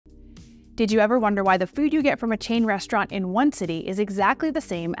Did you ever wonder why the food you get from a chain restaurant in one city is exactly the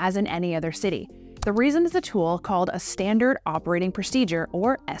same as in any other city? The reason is a tool called a Standard Operating Procedure,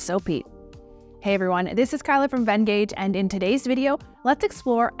 or SOP. Hey everyone, this is Kyla from Venngage, and in today's video, let's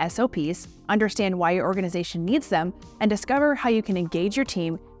explore SOPs, understand why your organization needs them, and discover how you can engage your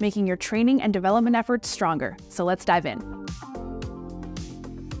team, making your training and development efforts stronger. So let's dive in.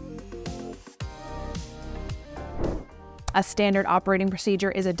 A standard operating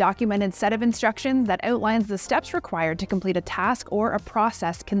procedure is a documented set of instructions that outlines the steps required to complete a task or a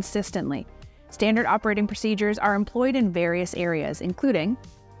process consistently. Standard operating procedures are employed in various areas, including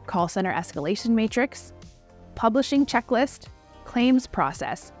call center escalation matrix, publishing checklist, claims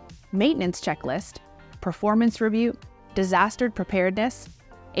process, maintenance checklist, performance review, disaster preparedness,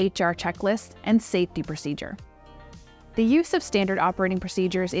 HR checklist, and safety procedure. The use of standard operating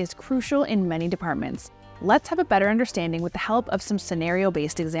procedures is crucial in many departments. Let's have a better understanding with the help of some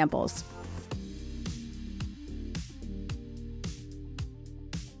scenario-based examples.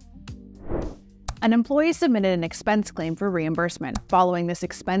 An employee submitted an expense claim for reimbursement. Following this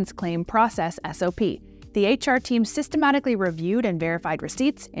expense claim process SOP, the HR team systematically reviewed and verified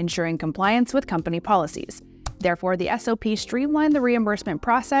receipts, ensuring compliance with company policies. Therefore, the SOP streamlined the reimbursement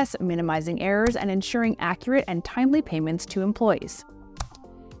process, minimizing errors and ensuring accurate and timely payments to employees.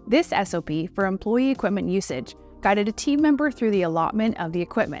 This SOP for employee equipment usage guided a team member through the allotment of the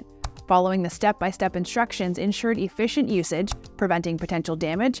equipment. Following the step-by-step instructions ensured efficient usage, preventing potential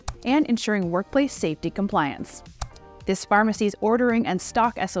damage, and ensuring workplace safety compliance. This pharmacy's ordering and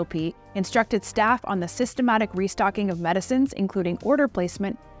stock SOP instructed staff on the systematic restocking of medicines, including order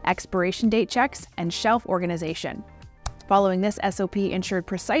placement, expiration date checks, and shelf organization. Following this SOP ensured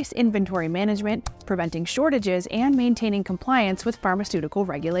precise inventory management, preventing shortages, and maintaining compliance with pharmaceutical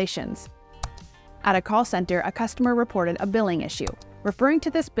regulations. At a call center, a customer reported a billing issue. Referring to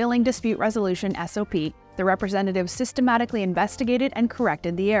this billing dispute resolution SOP, the representative systematically investigated and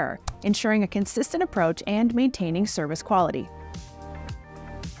corrected the error, ensuring a consistent approach and maintaining service quality.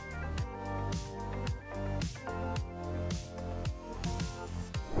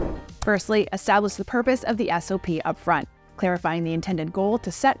 Firstly, establish the purpose of the SOP upfront, clarifying the intended goal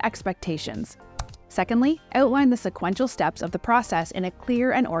to set expectations. Secondly, outline the sequential steps of the process in a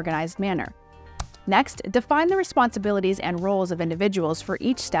clear and organized manner. Next, define the responsibilities and roles of individuals for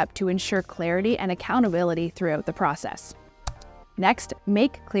each step to ensure clarity and accountability throughout the process. Next,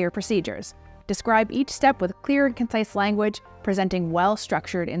 make clear procedures. Describe each step with clear and concise language, presenting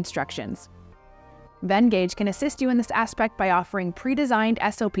well-structured instructions. Venngage can assist you in this aspect by offering pre-designed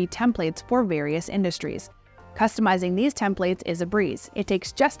SOP templates for various industries. Customizing these templates is a breeze. It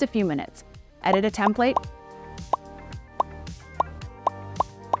takes just a few minutes. Edit a template,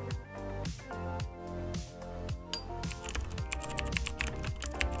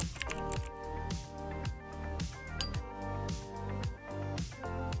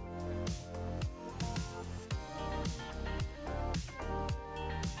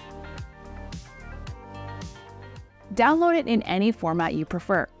 download it in any format you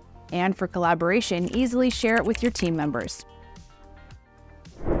prefer, and for collaboration, easily share it with your team members.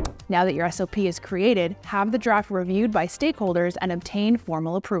 Now that your SOP is created, have the draft reviewed by stakeholders and obtain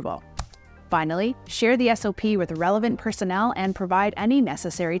formal approval. Finally, share the SOP with relevant personnel and provide any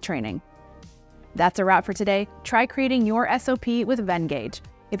necessary training. That's a wrap for today. Try creating your SOP with Venngage.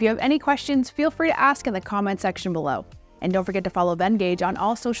 If you have any questions, feel free to ask in the comment section below. And don't forget to follow Venngage on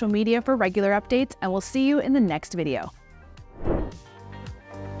all social media for regular updates, and we'll see you in the next video.